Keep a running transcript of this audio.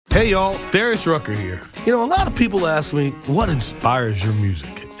Hey y'all, Darius Rucker here. You know, a lot of people ask me, what inspires your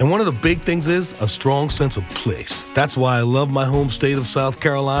music? And one of the big things is a strong sense of place. That's why I love my home state of South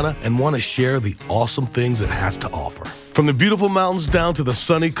Carolina and want to share the awesome things it has to offer. From the beautiful mountains down to the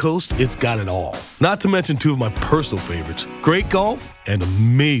sunny coast, it's got it all. Not to mention two of my personal favorites, great golf and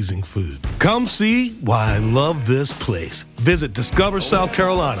amazing food. Come see why I love this place. Visit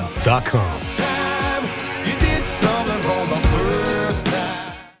discoversouthcarolina.com.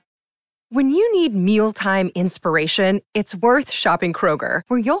 When you need mealtime inspiration, it's worth shopping Kroger,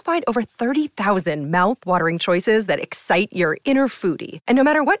 where you'll find over 30,000 mouth-watering choices that excite your inner foodie. And no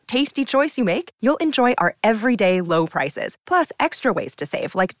matter what tasty choice you make, you'll enjoy our everyday low prices, plus extra ways to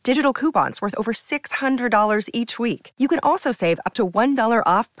save, like digital coupons worth over $600 each week. You can also save up to $1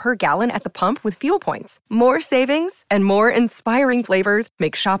 off per gallon at the pump with fuel points. More savings and more inspiring flavors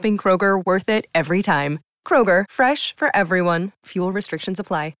make shopping Kroger worth it every time. Kroger, fresh for everyone. Fuel restrictions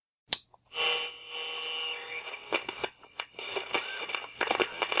apply.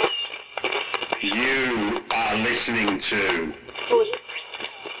 You are listening to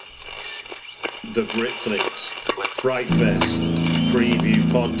the Britflix Fright Fest Preview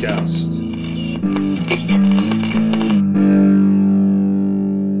Podcast.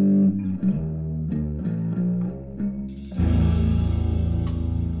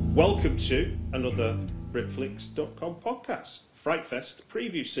 Welcome to another Britflix.com podcast, Fright Fest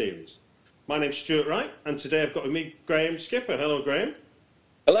Preview Series. My name's Stuart Wright, and today I've got with me Graham Skipper. Hello, Graham.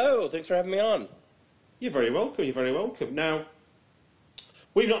 Hello, thanks for having me on. You're very welcome, you're very welcome. Now,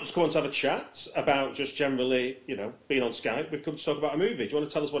 we've not just come on to have a chat about just generally, being on Skype. We've come to talk about a movie. Do you want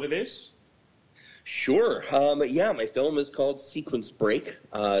to tell us what it is? Sure. My film is called Sequence Break.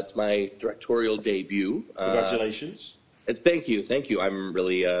 It's my directorial debut. Congratulations. Thank you. I'm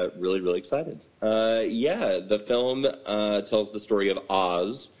really excited. The film tells the story of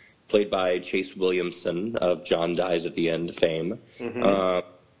Oz, played by Chase Williamson of John Dies at the End fame,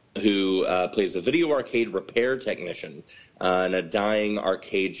 who plays a video arcade repair technician in a dying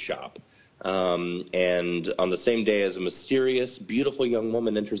arcade shop. And on the same day as a mysterious, beautiful young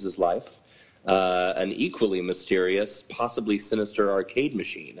woman enters his life, an equally mysterious, possibly sinister arcade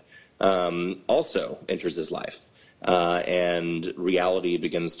machine also enters his life. And reality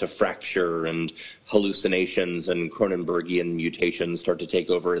begins to fracture, and hallucinations and Cronenbergian mutations start to take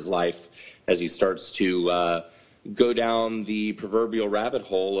over his life as he starts to go down the proverbial rabbit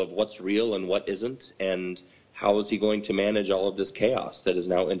hole of what's real and what isn't, and how is he going to manage all of this chaos that has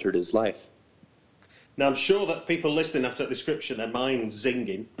now entered his life. Now, I'm sure that people listening after that description, their mind's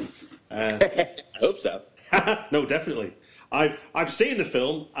zinging. I hope so. No, definitely. I've seen the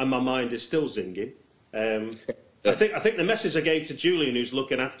film, and my mind is still zinging. I think the message I gave to Julian, who's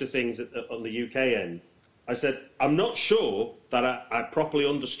looking after things on the UK end, I said, I'm not sure that I properly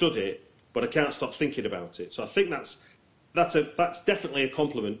understood it, but I can't stop thinking about it. So I think that's definitely a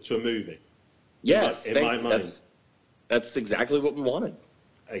compliment to a movie. Yes, in my mind. That's exactly what we wanted.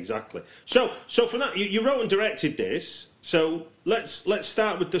 Exactly. So for that, you wrote and directed this. So let's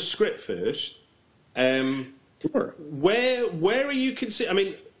start with the script first. Sure. Where are you considering? I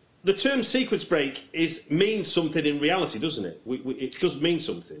mean, the term sequence break means something in reality, doesn't it? It does mean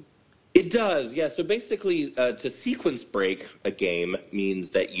something. It does, yeah. So basically, to sequence break a game means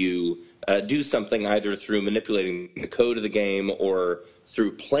that you do something either through manipulating the code of the game or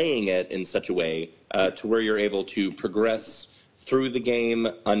through playing it in such a way to where you're able to progress through the game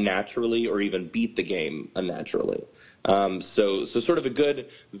unnaturally or even beat the game unnaturally. So sort of a good,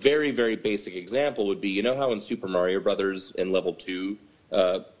 very, very basic example would be, how in Super Mario Brothers in level 2,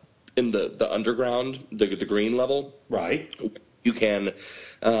 in the underground, the green level, right? You can,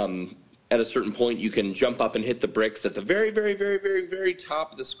 at a certain point, you can jump up and hit the bricks at the very, very, very, very, very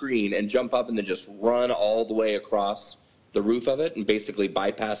top of the screen and jump up and then just run all the way across the roof of it and basically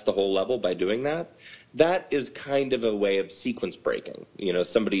bypass the whole level by doing that. That is kind of a way of sequence breaking.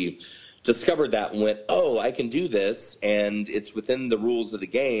 Somebody discovered that and went, oh, I can do this, and it's within the rules of the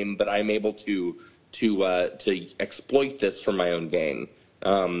game, but I'm able to exploit this for my own gain.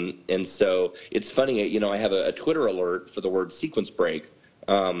 And so it's funny, I have a Twitter alert for the word sequence break,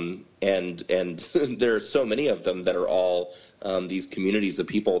 and there are so many of them that are all these communities of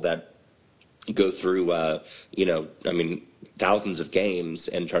people that go through, thousands of games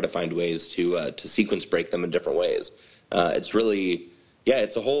and try to find ways to sequence break them in different ways. It's really,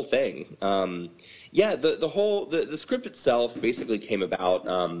 it's a whole thing. The script itself basically came about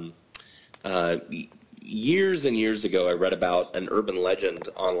years and years ago. I read about an urban legend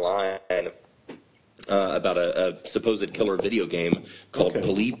online about a supposed killer video game called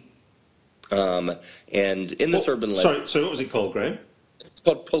Police. And in this urban legend... Sorry, what was it called, Graham? It's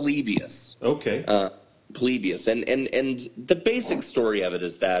called Polybius. Okay. Polybius. And the basic story of it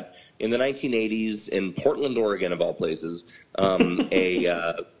is that in the 1980s in Portland, Oregon, of all places,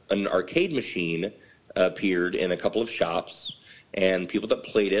 an arcade machine appeared in a couple of shops, and people that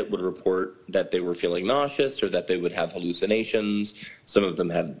played it would report that they were feeling nauseous or that they would have hallucinations. Some of them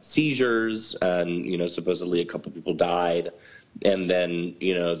had seizures, and, you know, supposedly a couple people died. And then,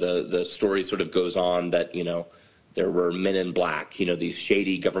 you know, the story sort of goes on that, you know, there were men in black, you know, these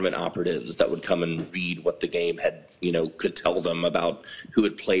shady government operatives that would come and read what the game had, you know, could tell them about who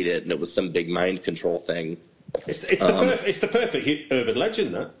had played it, and it was some big mind control thing. It's the perfect urban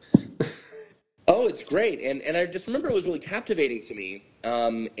legend, that. Oh, it's great, and I just remember it was really captivating to me.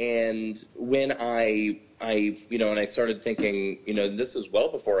 And when I and I started thinking, you know, this was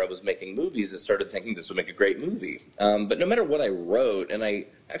well before I was making movies. I started thinking this would make a great movie. But no matter what I wrote, and I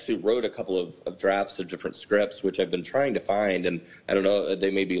actually wrote a couple of drafts of different scripts, which I've been trying to find, and I don't know,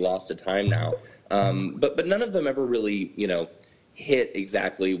 they may be lost to time now. But none of them ever really, you know, hit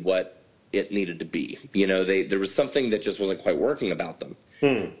exactly what it needed to be. You know, there was something that just wasn't quite working about them.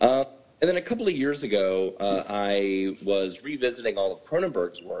 And then a couple of years ago, I was revisiting all of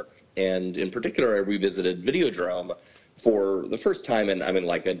Cronenberg's work, and in particular, I revisited Videodrome for the first time in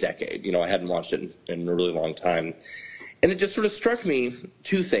like a decade. You know, I hadn't watched it in a really long time. And it just sort of struck me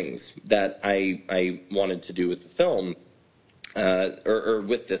two things that I wanted to do with the film, or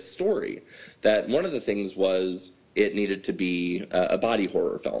with this story. That one of the things was it needed to be a body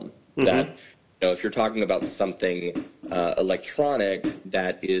horror film. Mm-hmm. That, you know, if you're talking about something electronic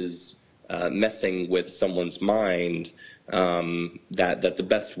that is messing with someone's mind, that the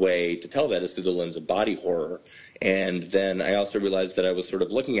best way to tell that is through the lens of body horror. And then I also realized that I was sort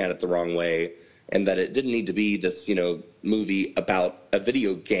of looking at it the wrong way, and that it didn't need to be this, you know, movie about a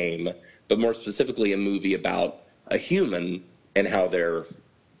video game, but more specifically a movie about a human and how they're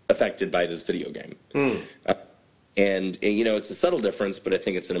affected by this video game. And you know, it's a subtle difference, but I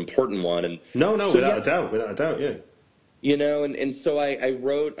think it's an important one. And no, without a doubt, yeah. You know, and so I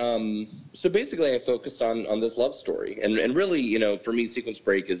wrote, so basically I focused on this love story. And really, you know, for me, Sequence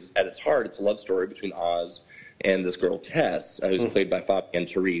Break is, at its heart, it's a love story between Oz and this girl, Tess, who's played by Fabienne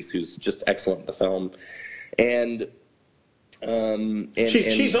Therese, who's just excellent in the film. And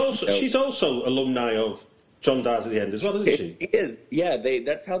she's also alumni of John Dies at the End as well, isn't she? She is, yeah.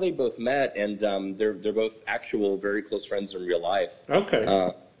 That's how they both met, and they're both actual very close friends in real life.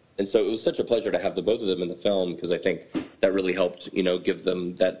 Okay. And so it was such a pleasure to have the both of them in the film, because I think that really helped, you know, give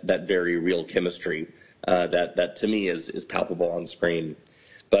them that very real chemistry that to me is palpable on screen.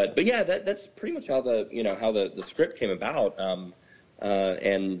 But yeah, that's pretty much how the script came about.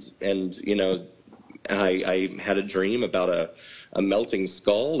 And you know, I had a dream about a melting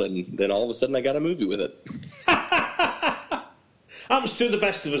skull, and then all of a sudden I got a movie with it. Happens to the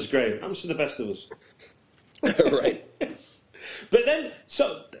best of us, Graham. Happens to the best of us. Right. But then,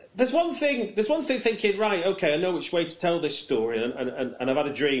 so there's one thing thinking, right, okay, I know which way to tell this story, and I've had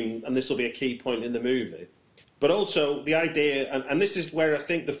a dream, and this will be a key point in the movie. But also the idea, and this is where I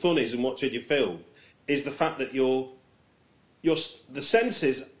think the fun is in watching your film, is the fact that the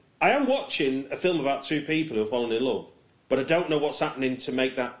senses. I am watching a film about two people who are falling in love, but I don't know what's happening to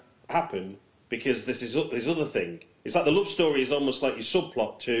make that happen, because this other thing. It's like the love story is almost like your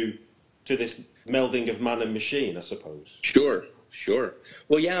subplot to this melding of man and machine, I suppose. Sure.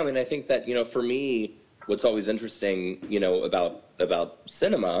 Well, yeah, I mean, I think that, you know, for me, what's always interesting, you know, about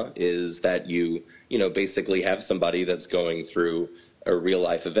cinema is that you know, basically have somebody that's going through a real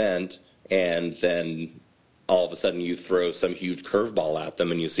life event, and then all of a sudden you throw some huge curveball at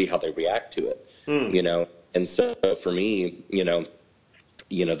them and you see how they react to it, you know? And so for me, you know,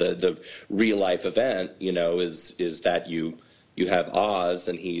 the real life event, you know, is that you have Oz,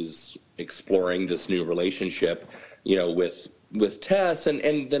 and he's exploring this new relationship, you know, with Tess,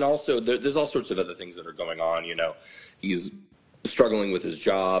 and then also there's all sorts of other things that are going on. You know, he's struggling with his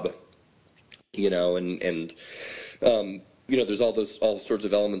job, you know, and you know, there's all sorts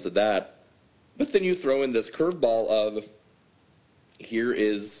of elements of that. But then you throw in this curveball of, here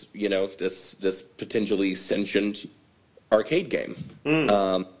is, you know, this potentially sentient arcade game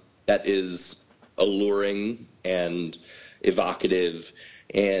that is alluring and evocative,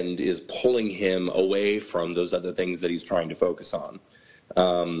 and is pulling him away from those other things that he's trying to focus on.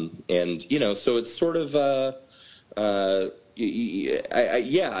 And, you know, so it's sort of, I don't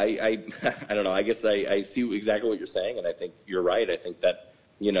know, I guess I see exactly what you're saying, and I think you're right. I think that,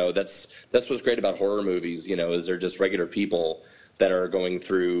 you know, that's what's great about horror movies, you know, is they're just regular people that are going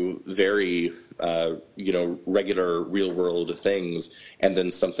through very, you know, regular real world things, and then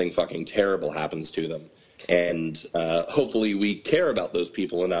something fucking terrible happens to them. And hopefully we care about those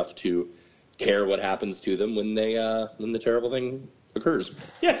people enough to care what happens to them when the terrible thing occurs.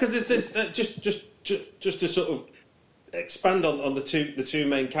 Yeah, because there's this just to sort of expand on the two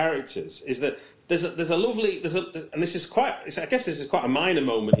main characters, is that there's a lovely and this is quite, I guess this is quite a minor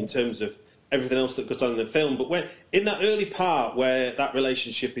moment in terms of everything else that goes on in the film, but when in that early part where that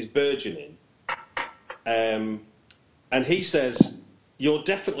relationship is burgeoning, and he says, "You're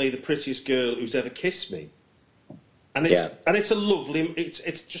definitely the prettiest girl who's ever kissed me," and it's a lovely,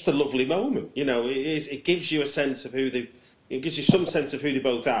 it's just a lovely moment, you know. It gives you a sense of it gives you some sense of who they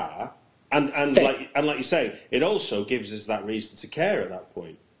both are, and like you say, it also gives us that reason to care at that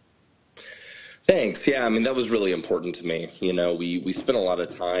point. Thanks. Yeah, I mean, that was really important to me. You know, we spent a lot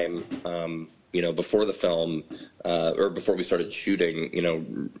of time, before the film, or before we started shooting, you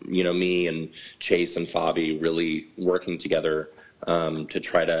know, me and Chase and Fabi really working together to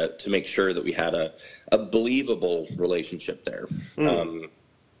try to make sure that we had a believable relationship there.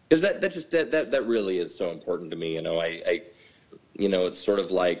 Because that really is so important to me. You know, I it's sort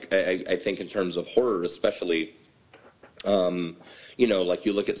of like, I think in terms of horror, especially, you know, like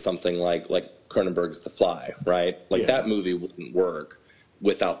you look at something like Cronenberg's The Fly, right? Like that movie wouldn't work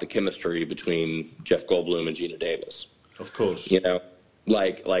without the chemistry between Jeff Goldblum and Gina Davis. Of course. You know,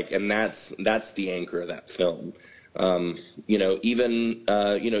 like, and that's the anchor of that film. You know, even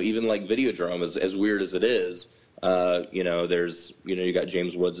like Videodrome, as weird as it is, you know, there's, you know, you got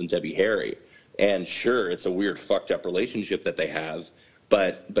James Woods and Debbie Harry, and sure, it's a weird fucked up relationship that they have,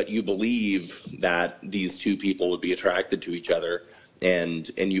 but you believe that these two people would be attracted to each other,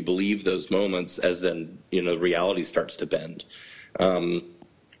 and you believe those moments as then, you know, reality starts to bend.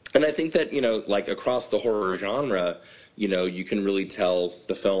 And I think that, you know, like across the horror genre, you know, you can really tell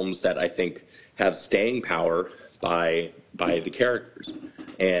the films that I think have staying power by the characters.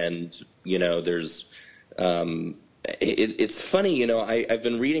 And, you know, there's it's funny, you know, I've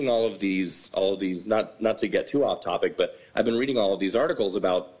been reading all of these not to get too off topic, but I've been reading all of these articles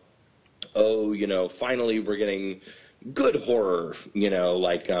about, oh, you know, finally we're getting good horror, you know,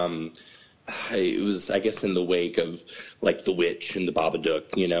 like it was, I guess, in the wake of like The Witch and The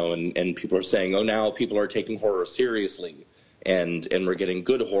Babadook, you know, and people are saying, oh, now people are taking horror seriously, and we're getting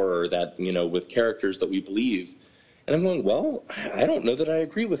good horror that, you know, with characters that we believe. And I'm going, well, I don't know that I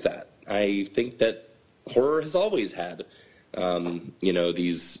agree with that. I think that horror has always had, you know,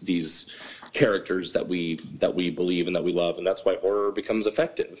 these characters that we believe and that we love, and that's why horror becomes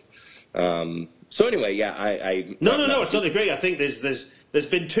effective. So anyway, yeah, I totally agree. I think there's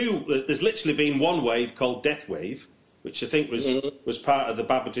been there's literally been one wave called Death Wave, which I think was part of the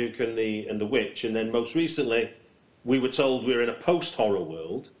Babadook and the Witch, and then most recently we were told we're in a post-horror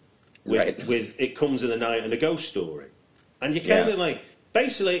world with It Comes in the Night and A Ghost Story, and you kind of like,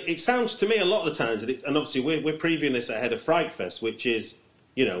 basically, it sounds to me a lot of the times, and obviously we're previewing this ahead of Fright Fest, which is,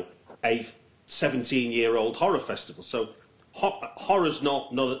 you know, a 17-year-old horror festival, so horror's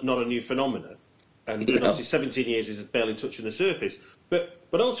not a new phenomenon. And obviously 17 years is barely touching the surface.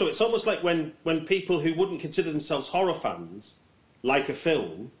 But also it's almost like when people who wouldn't consider themselves horror fans like a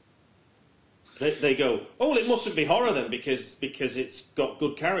film, they go, oh, well, it mustn't be horror then because it's got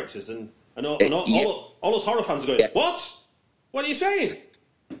good characters. And all those horror fans are going, what? What are you saying?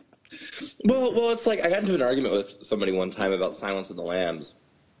 Well, it's like I got into an argument with somebody one time about Silence of the Lambs,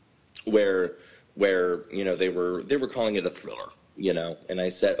 where you know, they were calling it a thriller, you know, and I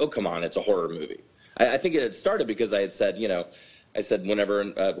said, oh, come on, it's a horror movie. I think it had started because I had said, you know, whenever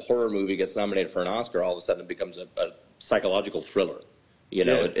a horror movie gets nominated for an Oscar, all of a sudden it becomes a psychological thriller. You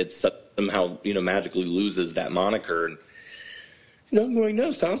know, it somehow, you know, magically loses that moniker. And, you know, I'm going,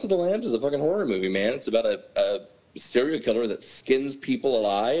 no, Silence of the Lambs is a fucking horror movie, man. It's about a serial killer that skins people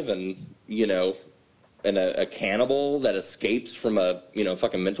alive, and, you know, and a cannibal that escapes from a, you know,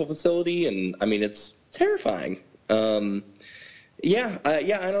 fucking mental facility. And I mean, it's terrifying. I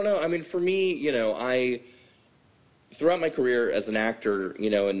don't know. I mean, for me, you know, throughout my career as an actor, you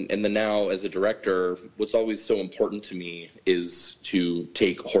know, and then now as a director, what's always so important to me is to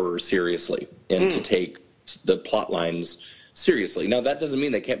take horror seriously and to take the plot lines seriously. Now, that doesn't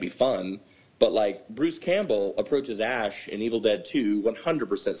mean they can't be fun, but like Bruce Campbell approaches Ash in Evil Dead 2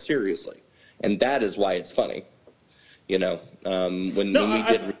 100% seriously. And that is why it's funny, you know.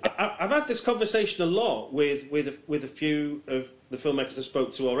 I've had this conversation a lot with a few of the filmmakers I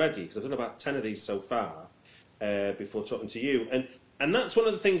spoke to already, because I've done about 10 of these so far before talking to you. And that's one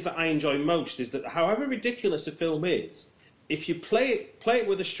of the things that I enjoy most, is that however ridiculous a film is, if you play it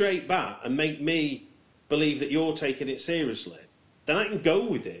with a straight bat and make me believe that you're taking it seriously, then I can go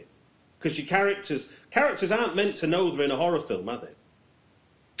with it. Because your characters aren't meant to know they're in a horror film, are they?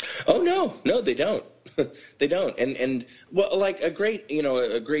 Oh, no, they don't. They don't. And well, like a great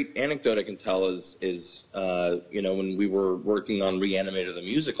anecdote I can tell is when we were working on Reanimator the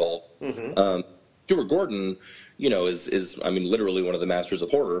musical, Stuart Gordon, is literally one of the masters of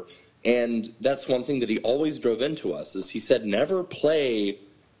horror. And that's one thing that he always drove into us is he said, never play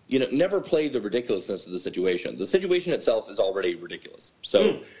the ridiculousness of the situation. The situation itself is already ridiculous.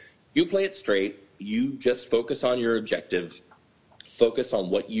 So you play it straight. You just focus on your objective, focus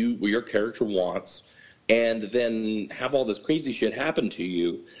on what your character wants, and then have all this crazy shit happen to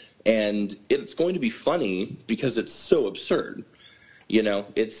you. And it's going to be funny because it's so absurd.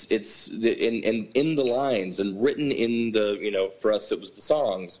 It's in the lines and written in the, for us, it was the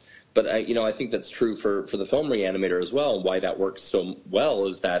songs. But I think that's true for the film Reanimator as well. Why that works so well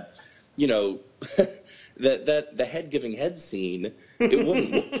is that, that the head giving head scene, it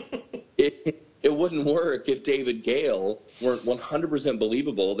wouldn't work if David Gale weren't 100%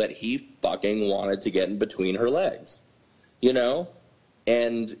 believable that he fucking wanted to get in between her legs, and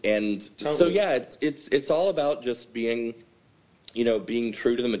totally. So yeah, it's all about just being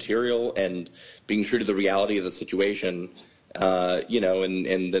true to the material and being true to the reality of the situation.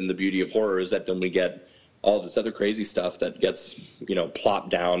 And then the beauty of horror is that then we get all this other crazy stuff that gets, plopped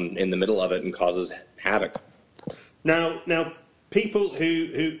down in the middle of it and causes havoc. Now, people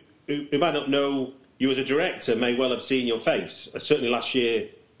who might not know you as a director may well have seen your face. Certainly last year,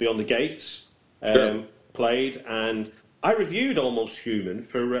 Beyond the Gates played, and I reviewed Almost Human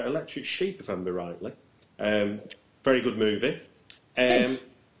for Electric Sheep, if I remember rightly. Very good movie.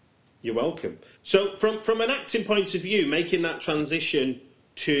 You're welcome. So, from an acting point of view, making that transition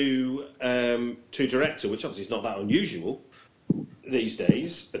to director, which obviously is not that unusual these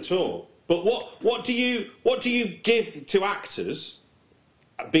days at all. But what do you give to actors,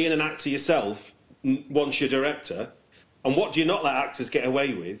 being an actor yourself, once you're director, and what do you not let actors get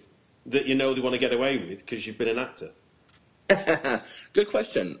away with that they want to get away with because you've been an actor? Good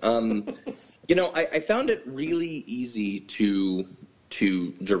question. I found it really easy to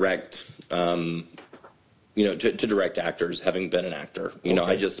direct, to direct actors, having been an actor. Okay.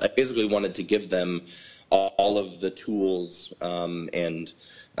 I basically wanted to give them all of the tools and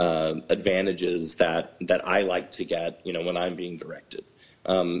advantages that I like to get, when I'm being directed.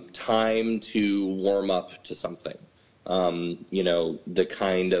 Time to warm up to something. The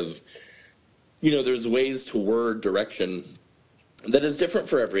kind of, there's ways to word direction that is different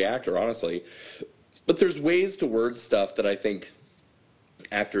for every actor, honestly. But there's ways to word stuff that I think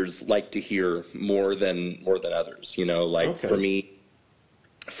actors like to hear more than others. Okay.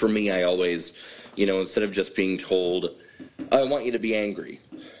 For me, I always, instead of just being told, I want you to be angry,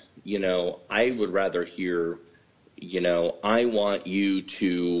 I would rather hear, I want you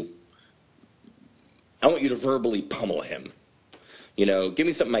to verbally pummel him. Give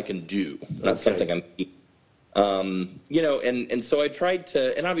me something I can do, not something I'm. And so I tried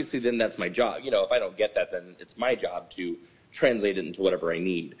to, and obviously then that's my job. If I don't get that, then it's my job to translate it into whatever I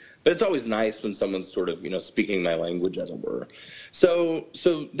need. But it's always nice when someone's sort of, speaking my language, as it were. So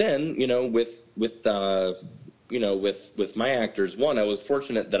then, with my actors, one, I was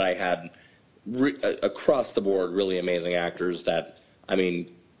fortunate that I had across the board really amazing actors that,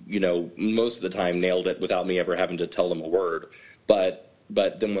 most of the time nailed it without me ever having to tell them a word. But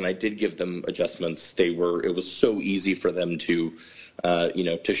then when I did give them adjustments, it was so easy for them to,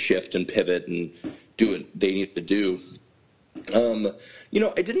 to shift and pivot and do what they needed to do. I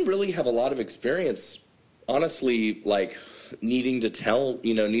didn't really have a lot of experience, honestly, like needing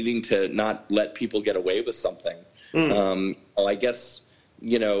to not let people get away with something. I guess,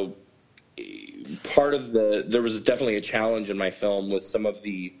 there was definitely a challenge in my film with some of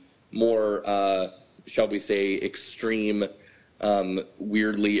the more, shall we say, extreme,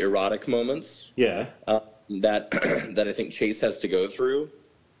 weirdly erotic moments. Yeah. That I think Chase has to go through,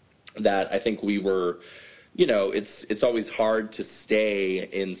 that I think we were, it's always hard to stay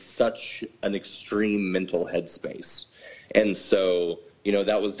in such an extreme mental headspace. And so,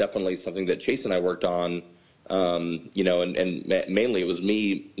 that was definitely something that Chase and I worked on, and mainly it was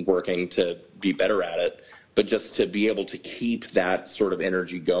me working to be better at it, but just to be able to keep that sort of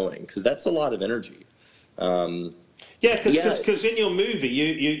energy going, because that's a lot of energy. Because in your movie,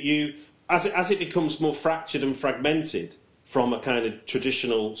 you as it becomes more fractured and fragmented from a kind of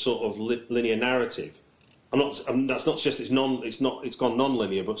traditional sort of linear narrative. That's not just it's gone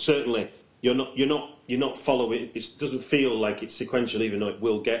non-linear, but certainly you're not following. It doesn't feel like it's sequential, even though it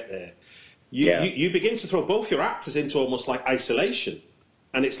will get there. You begin to throw both your actors into almost like isolation,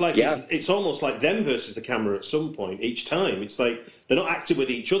 and it's like it's almost like them versus the camera at some point each time. It's like they're not acting with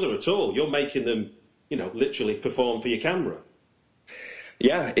each other at all. You're making them, literally perform for your camera.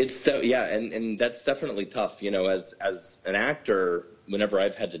 Yeah, and that's definitely tough. As an actor, whenever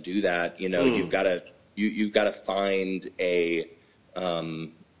I've had to do that, you've got to find a,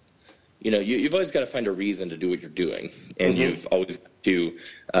 you've always got to find a reason to do what you're doing, and you've always got to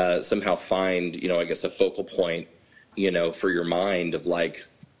somehow find, I guess, a focal point, for your mind of like,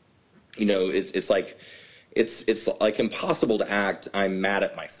 it's like impossible to act. I'm mad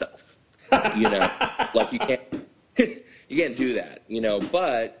at myself, like you can't. You can't do that,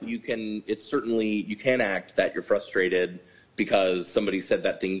 but you can act that you're frustrated because somebody said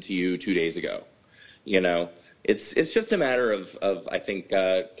that thing to you 2 days ago. It's just a matter of I think,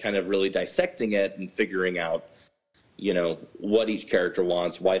 kind of really dissecting it and figuring out, what each character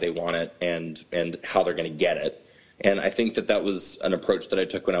wants, why they want it, and how they're going to get it. And I think that was an approach that I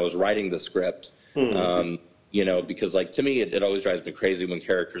took when I was writing the script, because like, to me, it always drives me crazy when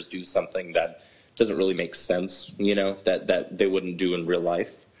characters do something that doesn't really make sense, that they wouldn't do in real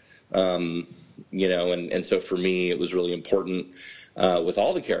life. And so for me, it was really important with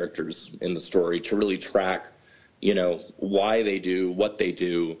all the characters in the story to really track, why they do what they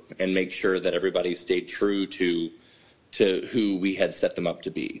do and make sure that everybody stayed true to who we had set them up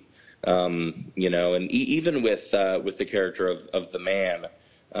to be. And even with the character of the man,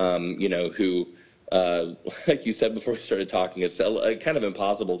 who, like you said before we started talking, it's kind of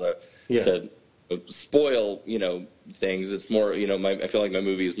impossible to spoil, things. It's more, I feel like my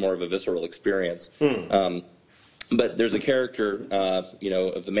movie is more of a visceral experience. But there's a character, of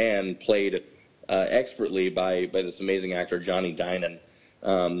the man played expertly by this amazing actor, Johnny Dinan,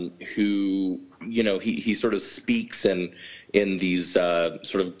 who, he sort of speaks in these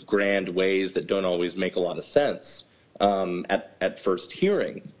sort of grand ways that don't always make a lot of sense at first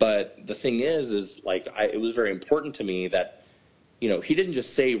hearing. But the thing is like, it was very important to me that, he didn't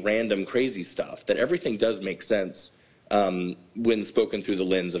just say random crazy stuff, that everything does make sense when spoken through the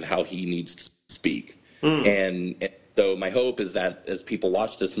lens of how he needs to speak. And so my hope is that as people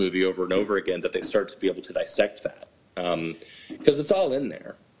watch this movie over and over again, that they start to be able to dissect that. Because it's all in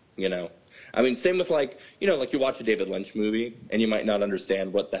there, I mean, same with like you watch a David Lynch movie and you might not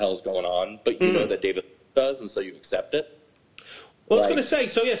understand what the hell's going on, but you know that David does, and so you accept it. Well, I was going to say,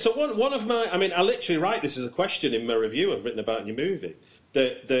 so one of my, I literally write this as a question in my review I've written about your movie,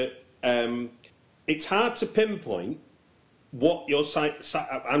 that it's hard to pinpoint what your,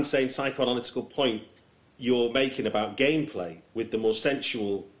 I'm saying psychoanalytical point you're making about gameplay with the more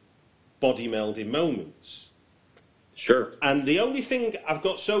sensual body melding moments. Sure. And the only thing I've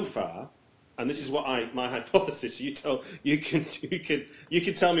got so far, and this is what my hypothesis, you can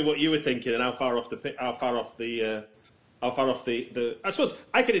tell me what you were thinking and how far off the I suppose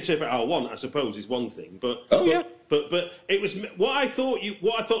I can interpret how I want, I suppose, is one thing, but it was what I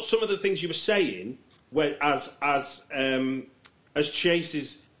thought some of the things you were saying, where as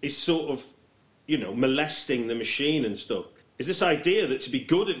Chase is sort of, molesting the machine and stuff, is this idea that to be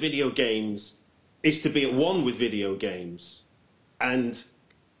good at video games is to be at one with video games, and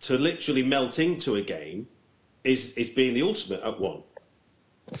to literally melt into a game is being the ultimate at one.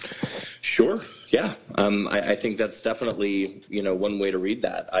 Sure. Yeah. I think that's definitely, one way to read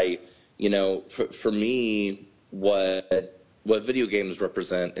that. For me, what video games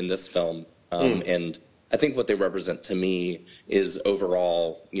represent in this film, and I think what they represent to me is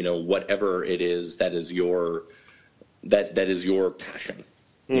overall, whatever it is that is your passion,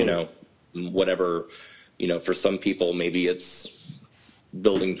 whatever, for some people, maybe it's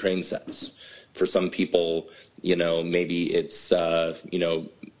building train sets. For some people, maybe it's,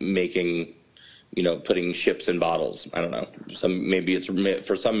 making, putting ships in bottles. I don't know. Maybe it's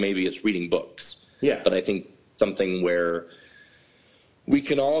reading books. Yeah. But I think something where we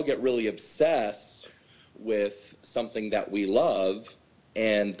can all get really obsessed with something that we love,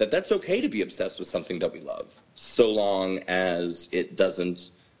 and that's okay to be obsessed with something that we love, so long as it doesn't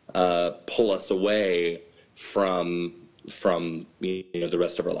pull us away from the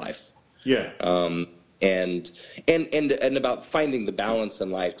rest of our life. Yeah. And about finding the balance in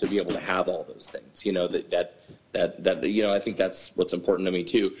life to be able to have all those things, that I think that's what's important to me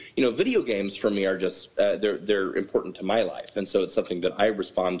too. Video games for me are just they're important to my life, and so it's something that I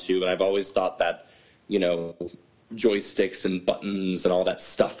respond to. And I've always thought that joysticks and buttons and all that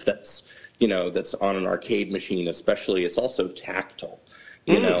stuff that's on an arcade machine, especially, it's also tactile.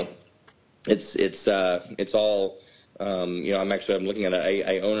 It's all. I'm looking at it.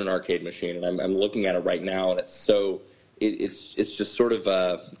 I own an arcade machine, and I'm looking at it right now, and it's just sort of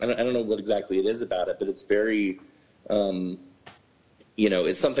I don't know what exactly it is about it, but it's very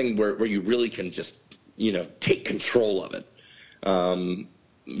it's something where you really can just take control of it.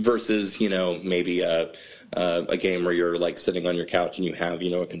 versus, maybe a game where you're like sitting on your couch and you have,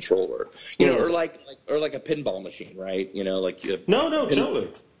 a controller, or like a pinball machine, right?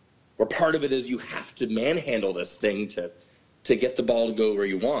 Totally. Where part of it is you have to manhandle this thing to get the ball to go where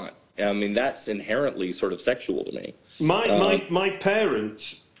you want. I mean, that's inherently sort of sexual to me. My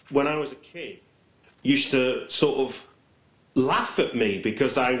parents, when I was a kid, used to sort of laugh at me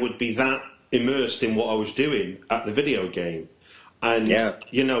because I would be that immersed in what I was doing at the video game. And,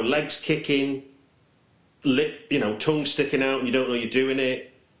 legs kicking, tongue sticking out, and you don't know you're doing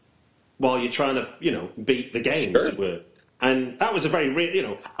it while you're trying to, beat the game, as it were. And that was a very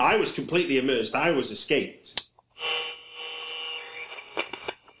real, I was completely immersed. I was escaped.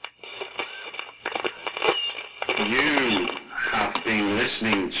 You have been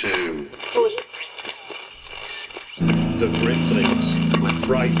listening to the Britflix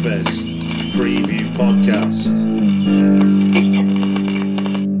Fright Fest Preview Podcast.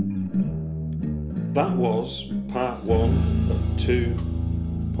 That was part 1 of 2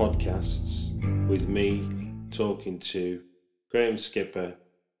 podcasts with me talking to Graham Skipper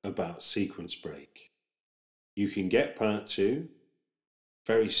about Sequence Break. You can get part 2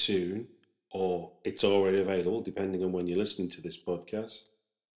 very soon, or it's already available, depending on when you're listening to this podcast,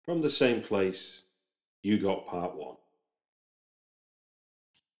 from the same place you got part 1.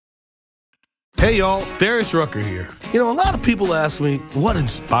 Hey y'all, Darius Rucker here. A lot of people ask me, what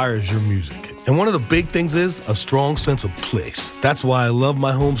inspires your music? And one of the big things is a strong sense of place. That's why I love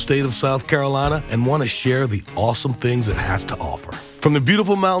my home state of South Carolina and want to share the awesome things it has to offer. From the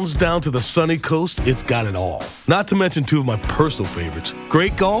beautiful mountains down to the sunny coast, it's got it all. Not to mention 2 of my personal favorites,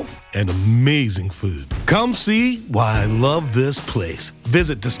 great golf and amazing food. Come see why I love this place.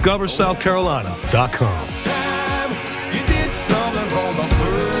 Visit discoversouthcarolina.com.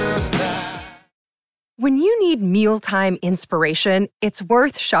 When you need mealtime inspiration, it's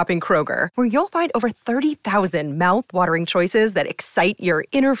worth shopping Kroger, where you'll find over 30,000 mouth-watering choices that excite your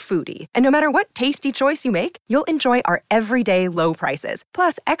inner foodie. And no matter what tasty choice you make, you'll enjoy our everyday low prices,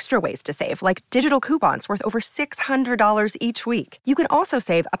 plus extra ways to save, like digital coupons worth over $600 each week. You can also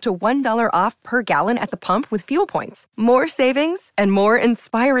save up to $1 off per gallon at the pump with fuel points. More savings and more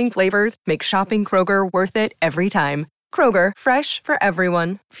inspiring flavors make shopping Kroger worth it every time. Kroger, fresh for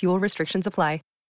everyone. Fuel restrictions apply.